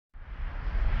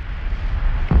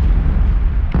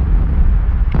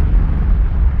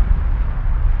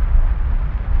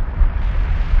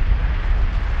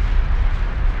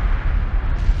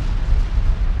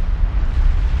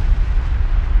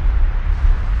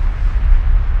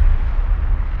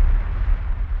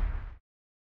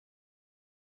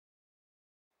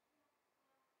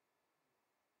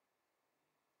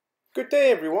Good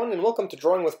day, everyone, and welcome to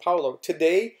Drawing with Paolo.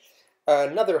 Today,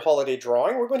 another holiday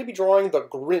drawing. We're going to be drawing the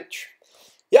Grinch.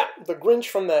 Yeah, the Grinch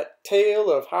from that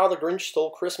tale of how the Grinch stole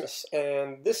Christmas.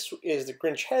 And this is the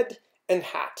Grinch head and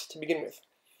hat to begin with.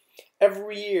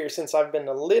 Every year since I've been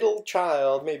a little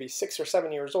child, maybe 6 or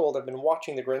 7 years old, I've been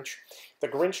watching the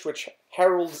Grinch which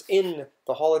heralds in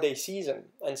the holiday season.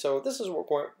 And so this is what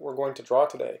we're going to draw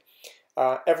today.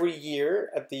 Every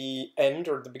year at the end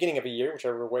or the beginning of a year,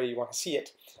 whichever way you want to see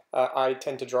it, I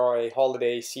tend to draw a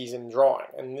holiday season drawing.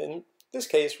 And in this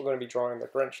case, we're going to be drawing the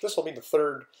Grinch. This will be the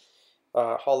third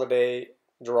holiday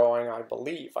drawing, I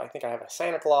believe. I think I have a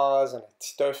Santa Claus and a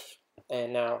stuff,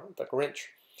 and now the Grinch.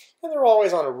 And they're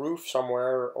always on a roof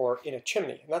somewhere or in a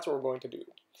chimney, and that's what we're going to do.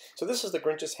 So this is the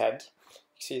Grinch's head.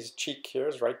 You see his cheek here,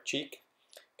 his right cheek,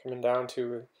 coming down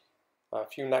to a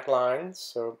few necklines.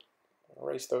 So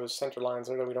erase those center lines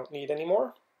there that we don't need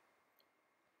anymore.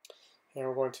 And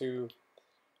we're going to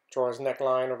draw his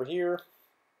neckline over here,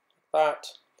 like that,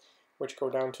 which go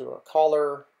down to a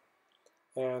collar,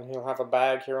 and he'll have a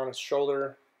bag here on his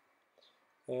shoulder.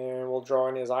 And we'll draw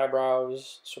in his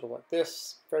eyebrows, sort of like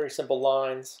this. Very simple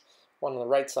lines. One on the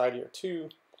right side here too.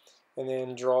 And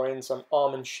then draw in some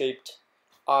almond-shaped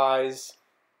eyes,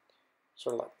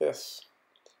 sort of like this.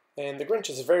 And the Grinch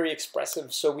is very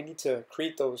expressive, so we need to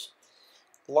create those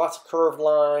lots of curved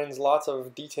lines, lots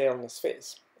of detail in his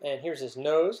face. And here's his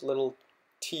nose, little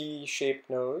T-shaped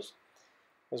nose.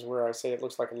 This is where I say it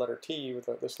looks like a letter T with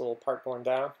this little part going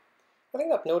down. I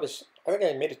think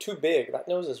I made it too big. That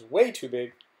nose is way too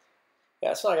big.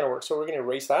 Yeah, it's not going to work. So we're going to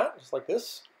erase that, just like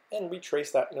this, and retrace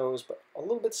that nose, but a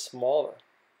little bit smaller.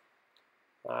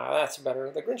 That's better.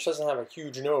 The Grinch doesn't have a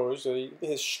huge nose.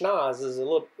 His schnoz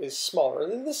is smaller.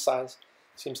 This size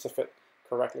seems to fit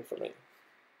correctly for me.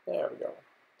 There we go.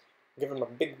 Give him a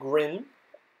big grin,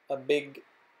 a big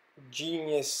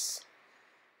genius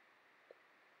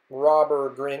robber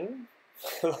grin,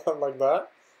 like that.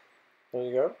 There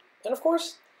you go. And of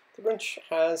course, the Grinch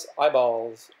has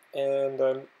eyeballs,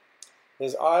 and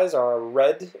his eyes are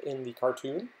red in the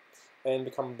cartoon and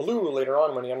become blue later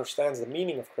on when he understands the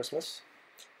meaning of Christmas.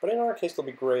 But in our case, they'll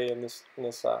be gray in this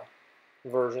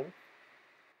version.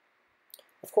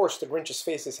 Of course, the Grinch's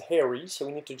face is hairy, so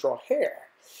we need to draw hair.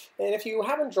 And if you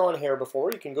haven't drawn hair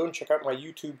before, you can go and check out my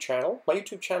YouTube channel. My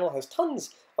YouTube channel has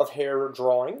tons of hair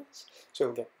drawings. So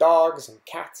you'll get dogs and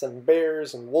cats and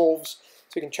bears and wolves.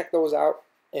 So you can check those out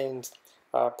and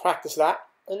practice that.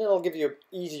 And then it'll give you an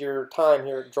easier time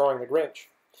here at drawing the Grinch.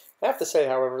 I have to say,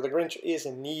 however, the Grinch is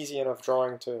an easy enough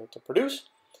drawing to produce.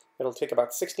 It'll take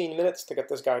about 16 minutes to get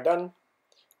this guy done,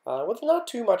 with not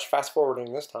too much fast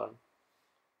forwarding this time.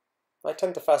 I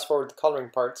tend to fast forward the coloring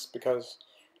parts because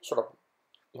it's sort of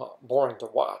boring to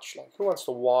watch. Like, who wants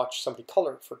to watch somebody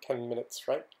color for 10 minutes,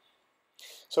 right?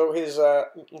 So his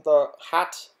the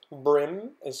hat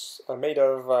brim is made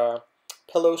of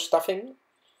pillow stuffing,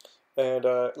 and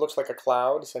it looks like a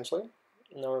cloud essentially.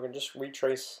 Now we're going to just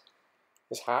retrace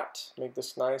his hat, make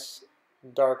this nice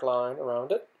dark line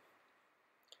around it.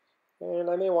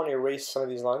 And I may want to erase some of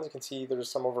these lines. You can see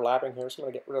there's some overlapping here, so I'm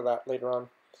going to get rid of that later on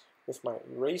with my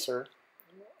eraser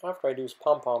after I do his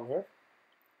pom-pom here.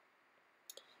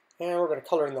 And we're going to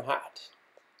color in the hat.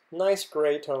 Nice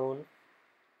gray tone,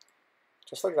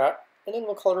 just like that. And then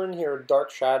we'll color in here a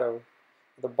dark shadow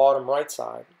at the bottom right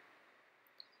side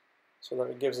so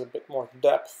that it gives a bit more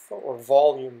depth or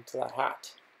volume to that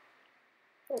hat.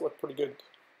 That'll look pretty good.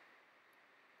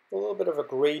 A little bit of a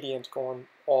gradient going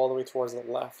all the way towards the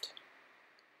left,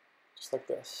 just like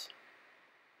this.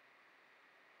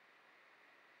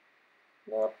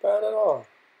 Not bad at all.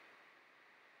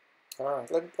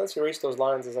 Alright, let's erase those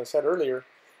lines. As I said earlier,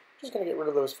 I'm just going to get rid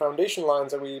of those foundation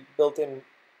lines that we built in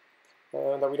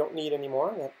that we don't need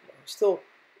anymore, that still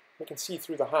we can see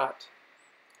through the hat.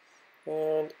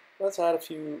 And let's add a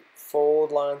few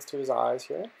fold lines to his eyes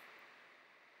here.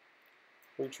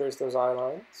 Retrace those eye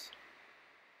lines.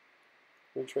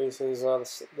 Retrace his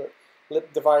the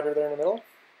lip divider there in the middle.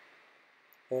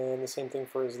 And the same thing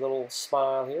for his little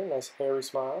smile here, nice hairy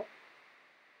smile.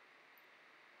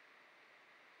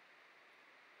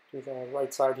 Do the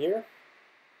right side here,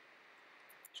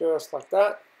 just like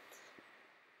that.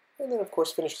 And then of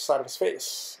course finish the side of his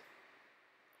face.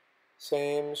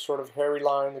 Same sort of hairy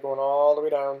line going all the way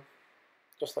down,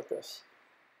 just like this.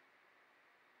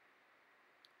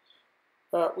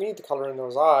 Now we need to color in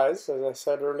those eyes. As I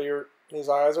said earlier, his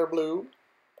eyes are blue,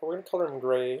 but we're going to color them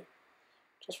gray.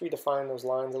 Just redefine those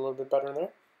lines a little bit better in there.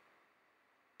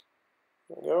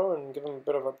 There we go, and give him a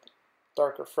bit of a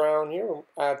darker frown here. We'll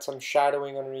add some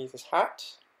shadowing underneath his hat.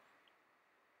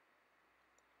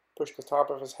 Push the top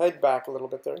of his head back a little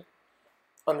bit there.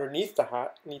 underneath the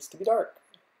hat needs to be dark.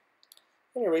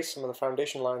 And erase some of the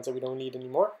foundation lines that we don't need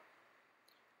anymore.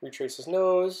 Retrace his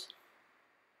nose.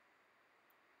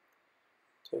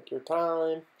 Take your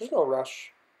time. There's no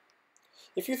rush.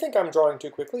 If you think I'm drawing too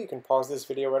quickly, you can pause this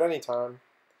video at any time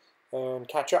and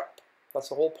catch up. That's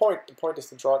the whole point. The point is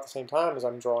to draw at the same time as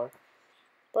I'm drawing.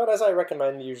 But as I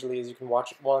recommend usually is you can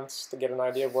watch it once to get an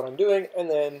idea of what I'm doing and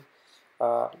then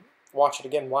watch it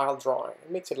again while drawing.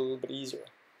 It makes it a little bit easier.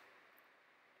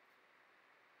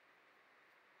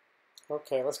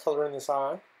 Okay, let's color in this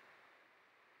eye.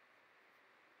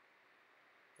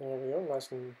 There we go,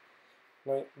 nice and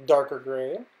darker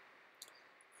gray.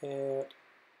 And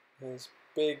his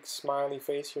big smiley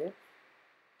face here.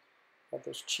 Got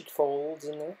those cheek folds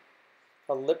in there.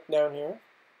 A lip down here.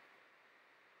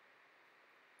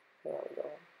 There we go.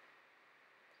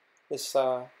 This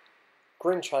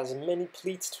Grinch has many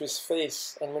pleats to his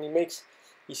face, and when he makes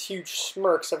these huge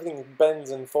smirks, everything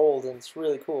bends and folds, and it's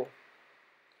really cool.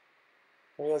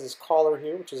 And he has his collar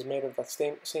here, which is made of that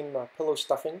same pillow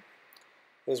stuffing.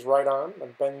 His right arm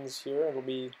that bends here, and he'll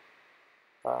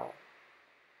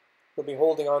be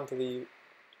holding on to the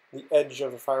edge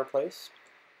of the fireplace.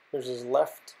 Here's his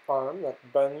left arm that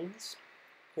bends.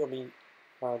 He'll be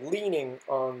leaning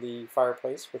on the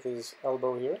fireplace with his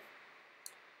elbow here.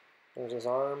 There's his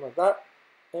arm like that.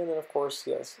 And then, of course,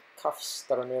 he has cuffs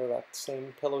that are made of that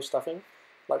same pillow stuffing,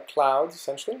 like clouds,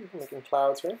 essentially. Making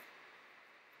clouds here.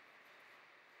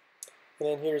 And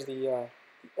then here's the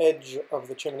edge of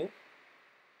the chimney.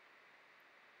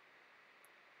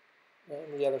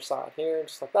 And the other side here,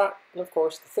 just like that. And, of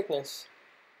course, the thickness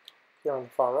here on the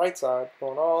far right side,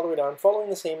 going all the way down, following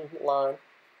the same line.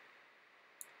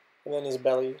 And then his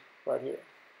belly right here.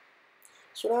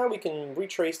 So now we can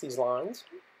retrace these lines.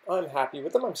 I'm happy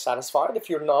with them. I'm satisfied. If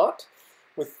you're not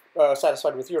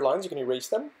satisfied with your lines, you can erase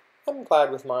them. I'm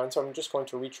glad with mine, so I'm just going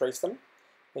to retrace them,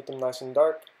 make them nice and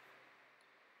dark,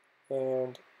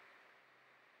 and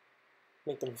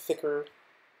make them thicker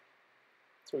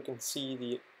so we can see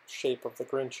the shape of the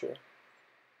Grinch here.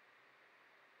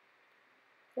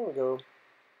 There we go.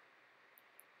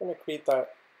 I'm going to create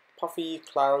that puffy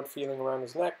cloud feeling around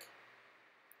his neck,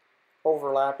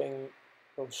 overlapping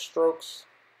those strokes.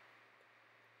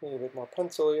 Need a bit more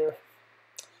pencil here.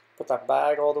 Put that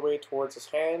bag all the way towards his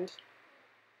hand,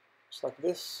 just like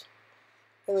this.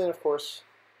 And then, of course,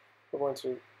 we're going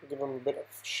to give him a bit of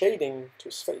shading to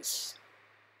his face.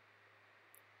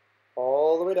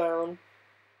 All the way down.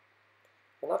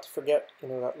 And not to forget,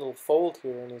 that little fold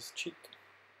here in his cheek.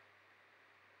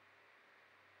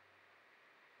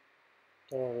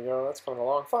 There we go, that's coming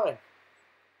along fine.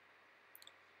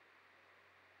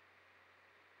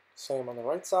 Same on the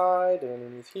right side, and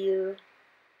underneath here.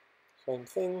 Same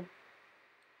thing.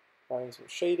 Adding some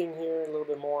shading here, a little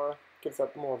bit more. Give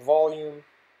that more volume.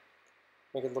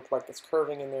 Make it look like it's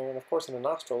curving in there. And of course in the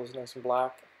nostrils, nice and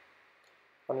black.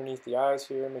 Underneath the eyes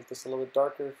here, make this a little bit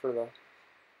darker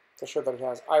to show that he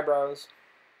has eyebrows.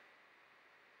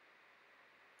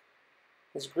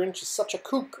 This Grinch is such a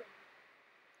kook.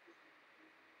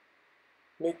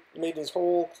 Made his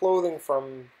whole clothing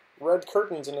from red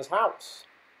curtains in his house.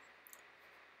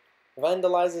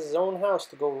 Vandalizes his own house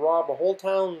to go rob a whole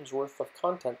town's worth of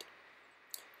content.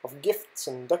 Of gifts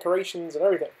and decorations and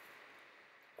everything.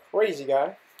 Crazy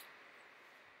guy.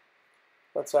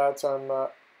 Let's add some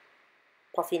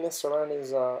puffiness around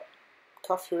his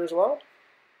cuff here as well.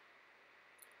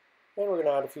 And we're going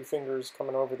to add a few fingers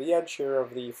coming over the edge here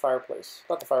of the fireplace.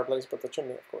 Not the fireplace, but the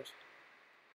chimney, of course.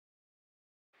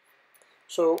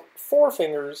 So 4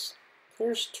 fingers.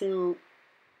 Here's 2.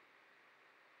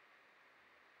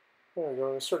 There we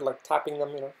go. Sort of like tapping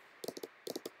them,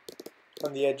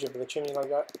 on the edge of the chimney like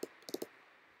that.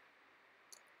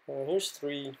 And here's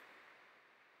 3.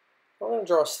 I'm going to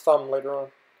draw his thumb later on.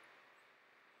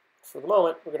 For the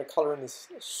moment, we're going to color in this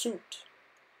suit.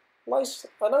 A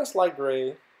nice light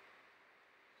gray.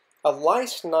 A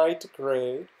nice night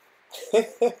gray.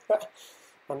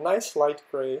 A nice light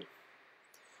gray.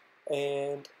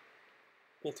 And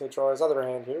need to draw his other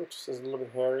hand here, which is a little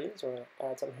bit hairy, so I'm going to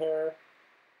add some hair.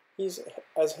 He's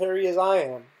as hairy as I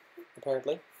am,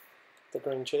 apparently, the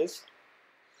Grinch is.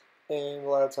 And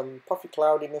we'll add some puffy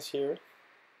cloudiness here,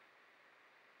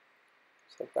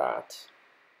 just like that.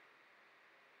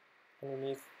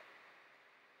 Underneath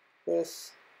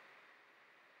this,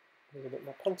 a little bit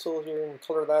more pencil here and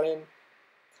color that in.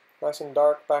 Nice and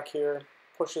dark back here,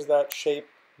 pushes that shape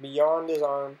beyond his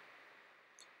arm.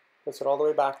 Puts it all the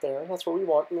way back there, and that's what we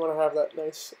want. We want to have that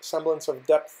nice semblance of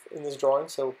depth in this drawing,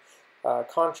 so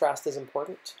contrast is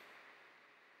important.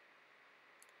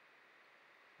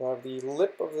 We have the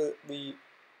lip of the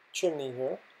chimney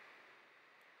here.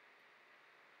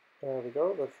 There we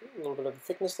go, with a little bit of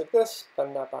thickness like this,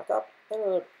 bend that back up,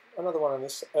 and another one on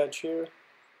this edge here,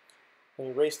 and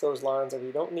erase those lines that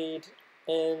we don't need,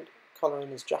 and color in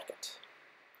his jacket.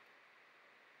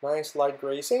 Nice light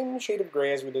gray, same shade of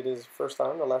gray as we did his first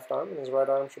arm, the left arm, and his right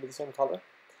arm should be the same color.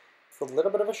 With a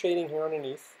little bit of a shading here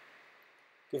underneath,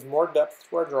 give more depth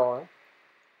to our drawing.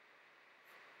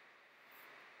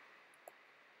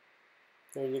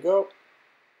 There you go.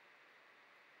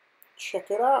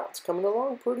 Check it out, it's coming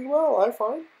along pretty well, I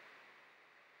find.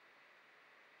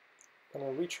 I'm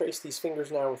going to retrace these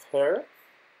fingers now with hair.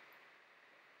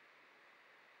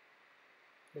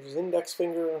 There's his index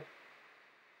finger.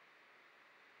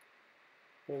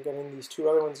 I'm going to get in these two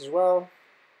other ones as well.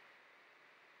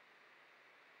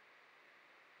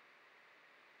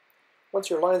 Once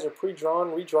your lines are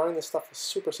pre-drawn, redrawing this stuff is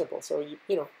super simple. So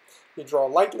you draw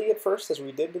lightly at first, as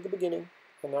we did at the beginning,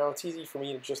 and now it's easy for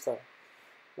me to just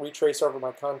retrace over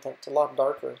my content a lot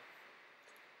darker.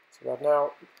 So that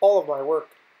now all of my work,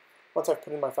 once I've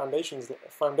put in my foundation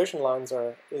lines,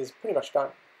 is pretty much done.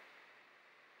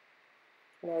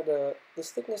 I'm going to add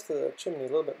this thickness to the chimney a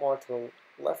little bit more to the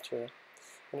left here,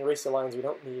 and erase the lines we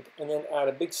don't need, and then add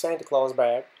a big Santa Claus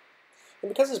bag. And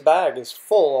because his bag is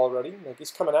full already, like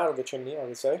he's coming out of the chimney, I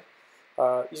would say,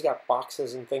 he's got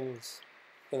boxes and things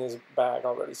in his bag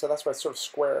already, so that's why it's sort of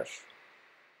squarish.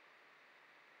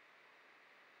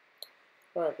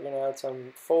 Alright, we're going to add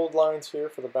some fold lines here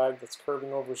for the bag that's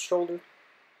curving over his shoulder.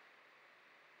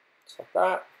 Just like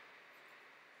that.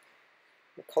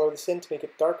 We'll color this in to make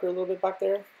it darker a little bit back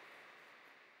there.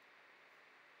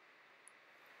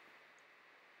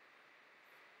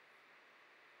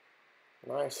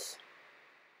 Nice.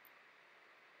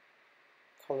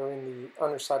 Color in the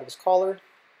underside of his collar.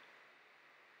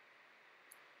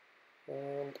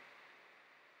 And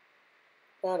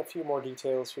add a few more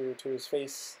details here to his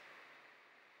face.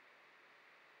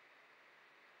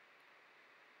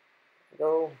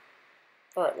 Go.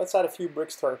 Alright, let's add a few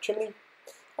bricks to our chimney.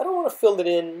 I don't want to fill it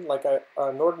in like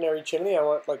an ordinary chimney. I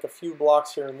want like a few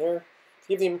blocks here and there to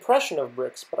give the impression of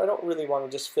bricks, but I don't really want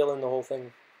to just fill in the whole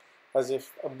thing as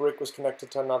if a brick was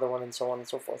connected to another one and so on and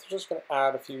so forth. We're just going to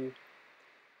add a few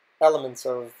elements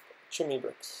of chimney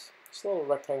bricks. Just little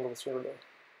rectangles here and there.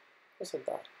 Just like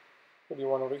that. Maybe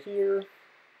one over here.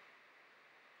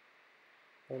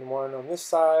 And one on this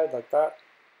side, like that.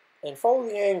 And follow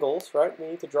the angles, right? We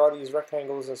need to draw these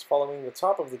rectangles as following the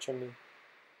top of the chimney.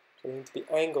 So they need to be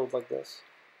angled like this.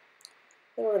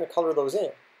 And we're going to color those in.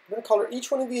 We're going to color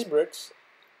each one of these bricks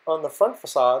on the front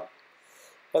facade,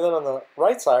 and then on the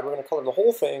right side we're going to color the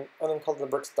whole thing, and then color the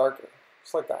bricks darker.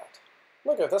 Just like that.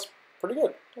 Look at that's pretty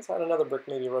good. Let's add another brick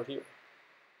maybe right here.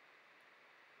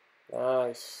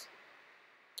 Nice.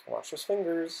 Watch those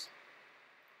fingers.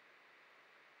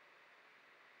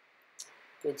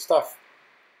 Good stuff.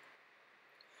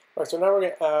 Alright, so now we're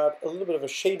going to add a little bit of a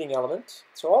shading element.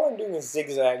 So all I'm doing is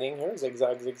zigzagging here.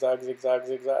 Zigzag, zigzag, zigzag,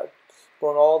 zigzag.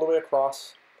 Going all the way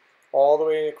across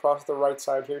the right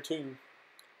side here too.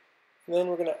 And then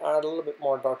we're going to add a little bit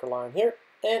more darker line here,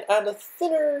 and add a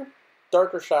thinner,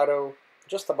 darker shadow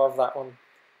just above that one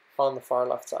on the far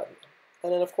left side.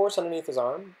 And then of course underneath his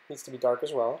arm needs to be dark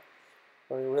as well.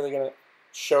 We're really going to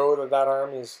show that that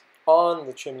arm is on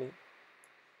the chimney.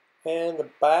 And the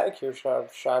bag here should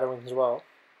have shadowing as well.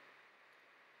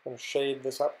 I'm going to shade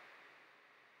this up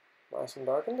nice and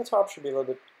dark, and the top should be a little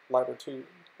bit lighter too,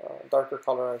 darker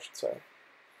color I should say,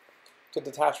 to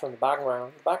detach from the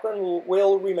background. The background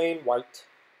will remain white.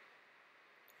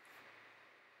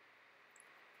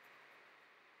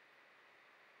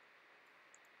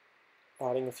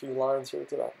 Adding a few lines here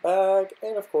to that bag,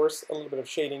 and of course a little bit of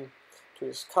shading to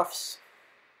his cuffs.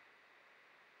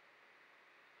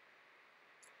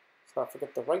 Let's not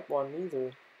forget the right one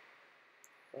either.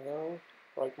 There we go.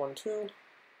 Right one too.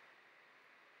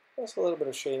 Just a little bit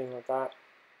of shading like that.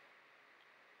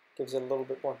 Gives it a little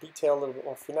bit more detail, a little bit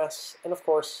more finesse. And of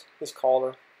course, his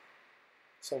collar,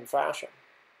 same fashion.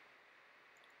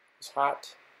 His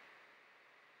hat.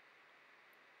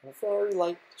 And a very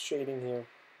light shading here.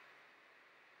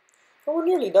 And we're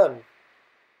nearly done.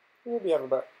 We maybe have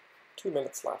about 2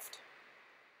 minutes left.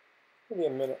 Maybe a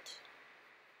minute.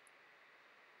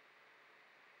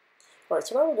 Alright,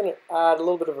 so now we're going to add a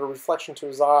little bit of a reflection to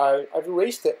his eye. I've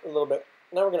erased it a little bit.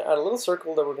 Now we're going to add a little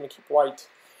circle that we're going to keep white.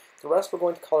 The rest we're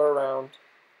going to color around,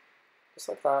 just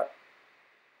like that.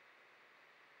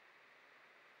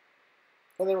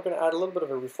 And then we're going to add a little bit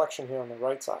of a reflection here on the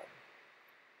right side.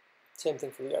 Same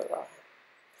thing for the other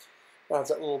eye. Adds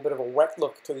a little bit of a wet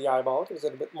look to the eyeball, gives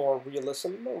it a bit more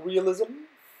realism.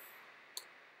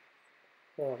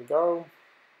 There we go.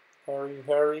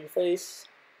 Hairy face.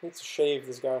 Needs to shave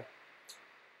this guy.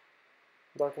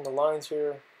 Darken the lines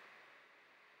here.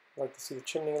 I'd like to see the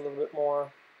chimney a little bit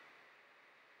more.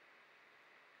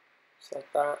 Just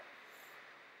like that.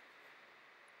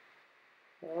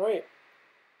 Alright.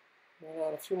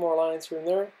 Add a few more lines here and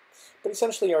there. But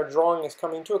essentially our drawing is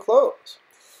coming to a close.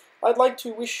 I'd like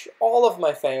to wish all of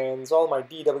my fans, all my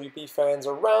DWP fans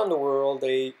around the world,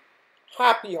 a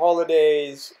happy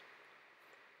holidays,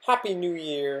 happy new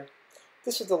year.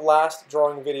 This is the last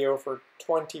drawing video for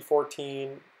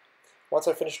 2014. Once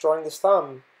I finish drawing this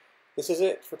thumb, this is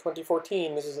it for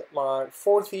 2014. This is my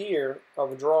 4th year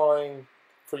of drawing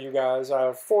for you guys. I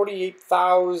have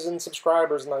 48,000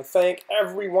 subscribers, and I thank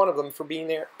every one of them for being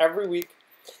there every week.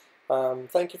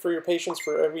 Thank you for your patience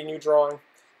for every new drawing.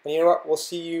 And you know what? We'll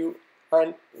see you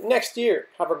next year.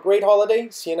 Have a great holiday.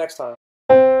 See you next time.